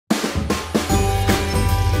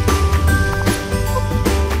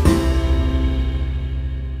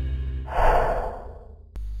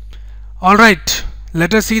Alright,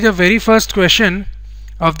 let us see the very first question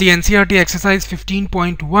of the NCERT exercise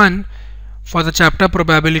 15.1 for the chapter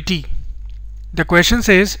probability. The question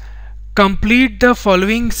says, complete the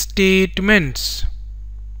following statements.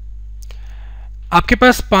 आपके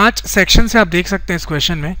पास 5 section से आप देख सकते हैं इस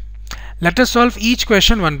question में. Let us solve each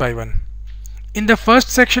question one by one. In the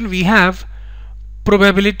first section we have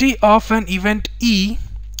probability of an event E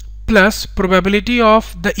plus probability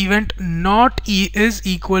of the event not E is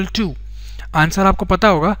equal to. Answer आपको पता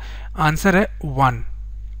होगा, answer है 1.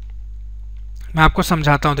 मैं आपको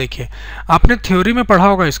समझाता हूं. देखिए, आपने थ्योरी में पढ़ा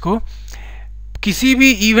होगा इसको. किसी भी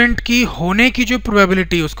इवेंट की होने की जो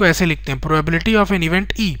प्रोबेबिलिटी उसको ऐसे लिखते हैं, probability of an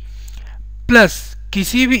event E plus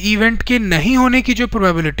किसी भी इवेंट के नहीं होने की जो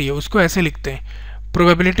प्रोबेबिलिटी है उसको ऐसे लिखते हैं,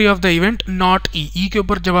 probability of the event not ई. ई के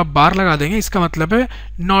ऊपर जब आप बार लगा देंगे इसका मतलब है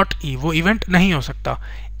नॉट ई, वो इवेंट नहीं हो सकता.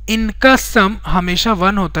 इनका सम हमेशा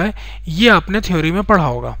 1 होता है. ये आपने थ्योरी में पढ़ा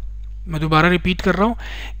होगा. मैं दोबारा रिपीट कर रहा हूं,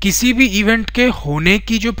 किसी भी इवेंट के होने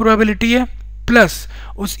की जो प्रोबेबिलिटी है प्लस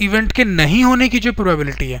उस इवेंट के नहीं होने की जो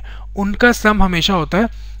प्रोबेबिलिटी है उनका सम हमेशा होता है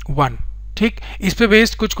 1. ठीक, इस पे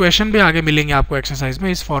बेस्ड कुछ क्वेश्चन भी आगे मिलेंगे आपको एक्सरसाइज में,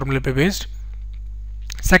 इस फॉर्मूले पे बेस्ड.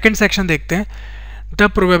 सेकंड सेक्शन देखते हैं. The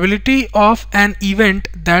probability of an event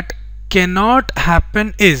that can not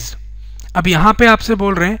happen is. अब यहां पे आपसे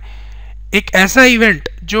बोल रहे हैं एक ऐसा इवेंट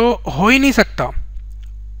जो हो ही नहीं सकता,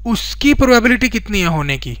 उसकी प्रोबेबिलिटी कितनी है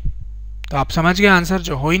होने की. तो आप समझ गए आंसर,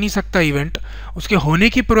 जो हो ही नहीं सकता इवेंट उसके होने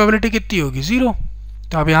की प्रोबेबिलिटी कितनी होगी, 0.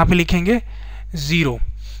 तो आप यहाँ पे लिखेंगे 0.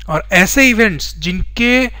 और ऐसे इवेंट्स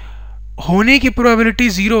जिनके होने की प्रोबेबिलिटी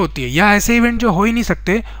 0 होती है या ऐसे इवेंट जो हो ही नहीं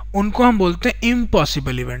सकते उनको हम बोलते हैं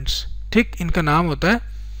इम्पॉसिबल इवेंट्स. ठीक, इनका नाम होता है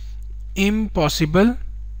इम्पॉसिबल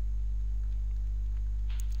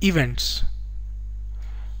इवेंट्स.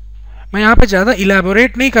 मैं यहाँ पे ज़्यादा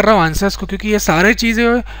इलेबोरेट नहीं कर रहा हूँ आंसर्स को, क्योंकि ये सारे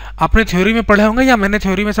चीज़ें आपने थ्योरी में पढ़े होंगे या मैंने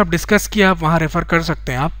थ्योरी में सब डिस्कस किया, आप वहाँ रेफर कर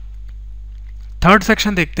सकते हैं आप. थर्ड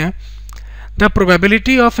सेक्शन देखते हैं. The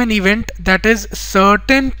probability of an event that is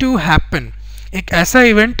certain to happen. एक ऐसा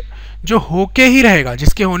इवेंट जो होके ही रहेगा,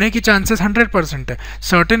 जिसके होने की चांसेस 100% है.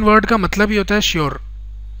 सर्टेन वर्ड का मतलब ही होता है श्योर.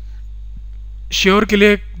 श्योर के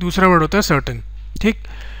लिए दूसरा वर्ड होता है सर्टेन. ठीक,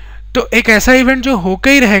 तो एक ऐसा इवेंट जो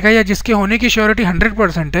होके ही रहेगा या जिसके होने की श्योरिटी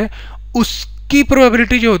 100% है, उसकी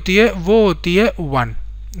प्रोबेबिलिटी जो होती है वो होती है 1.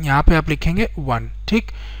 यहाँ पे आप लिखेंगे 1. ठीक,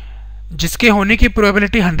 जिसके होने की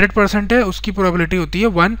प्रोबेबिलिटी 100% है उसकी प्रोबेबिलिटी होती है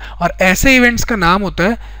 1. और ऐसे इवेंट्स का नाम होता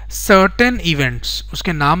है सर्टेन इवेंट्स.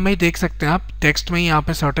 उसके नाम में ही देख सकते हैं आप, टेक्स्ट में ही यहाँ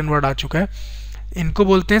पे सर्टेन वर्ड आ चुका है. इनको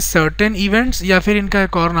बोलते हैं सर्टेन इवेंट्स या फिर इनका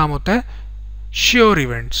एक और नाम होता है श्योर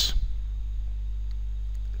इवेंट्स.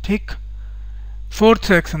 ठीक,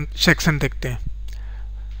 फोर्थ सेक्शन देखते हैं.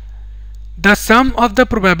 The sum of the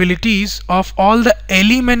probabilities of all the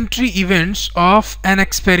elementary events of an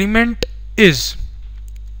experiment is.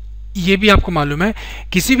 ये भी आपको मालूम है,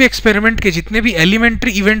 किसी भी एक्सपेरिमेंट के जितने भी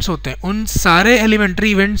एलिमेंट्री इवेंट्स होते हैं उन सारे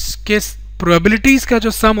एलिमेंट्री इवेंट्स के प्रोबेबिलिटीज का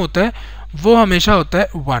जो सम होता है वो हमेशा होता है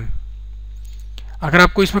 1. अगर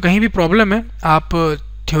आपको इसमें कहीं भी प्रॉब्लम है आप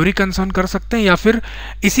थ्योरी कंसर्न कर सकते हैं, या फिर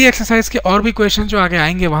इसी एक्सरसाइज के और भी क्वेश्चन जो आगे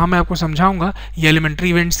आएंगे वहाँ मैं आपको समझाऊंगा ये एलिमेंट्री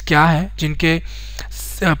इवेंट्स क्या है जिनके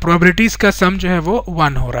प्रोबेबिलिटीज का सम जो है वो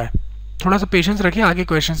 1 हो रहा है. थोड़ा सा पेशेंस रखिए, आगे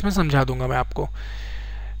क्वेश्चंस में समझा दूंगा मैं आपको.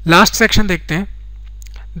 लास्ट सेक्शन देखते हैं.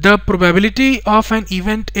 The probability of an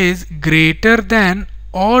event is greater than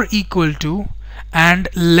और equal to and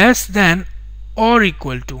less than और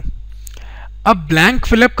इक्वल टू. अब ब्लैंक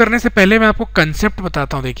फिलअप करने से पहले मैं आपको कंसेप्ट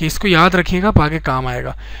बताता हूँ. देखिए, इसको याद रखिएगा, आप आगे काम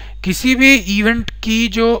आएगा. किसी भी इवेंट की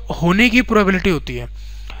जो होने की प्रोबेबिलिटी होती है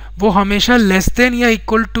वो हमेशा लेस देन या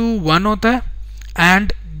इक्वल टू 1 होता है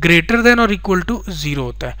एंड ग्रेटर देन और इक्वल टू 0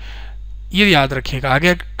 होता है. ये याद रखिएगा,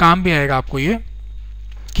 आगे काम भी आएगा आपको. ये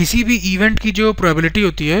किसी भी इवेंट की जो प्रोबेबिलिटी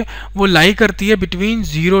होती है वो लाई करती है बिटवीन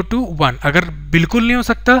 0 to 1. अगर बिल्कुल नहीं हो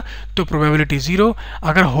सकता तो प्रोबेबिलिटी 0,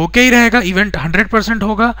 अगर होके ही रहेगा इवेंट 100%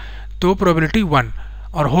 होगा तो प्रोबेबिलिटी 1,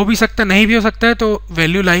 और हो भी सकता नहीं भी हो सकता है तो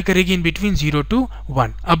वैल्यू लाई करेगी इन बिटवीन 0 to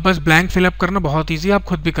 1. अब बस ब्लैंक फिलअप करना बहुत इजी, आप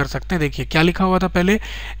खुद भी कर सकते हैं. देखिए क्या लिखा हुआ था पहले,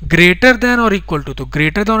 ग्रेटर देन और इक्वल टू. तो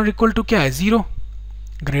ग्रेटर देन और इक्वल टू क्या है, 0.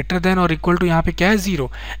 ग्रेटर देन और इक्वल टू यहाँ पे क्या है, 0.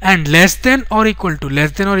 एंड लेस देन और इक्वल टू,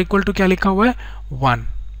 लेस देन और इक्वल टू क्या लिखा हुआ है, 1.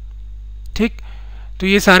 ठीक, तो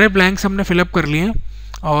ये सारे ब्लैंक्स हमने फिलअप कर लिए.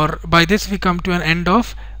 और by this we come to N end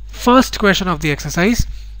of first question of the exercise.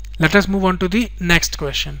 Let us move on to the next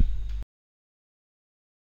question.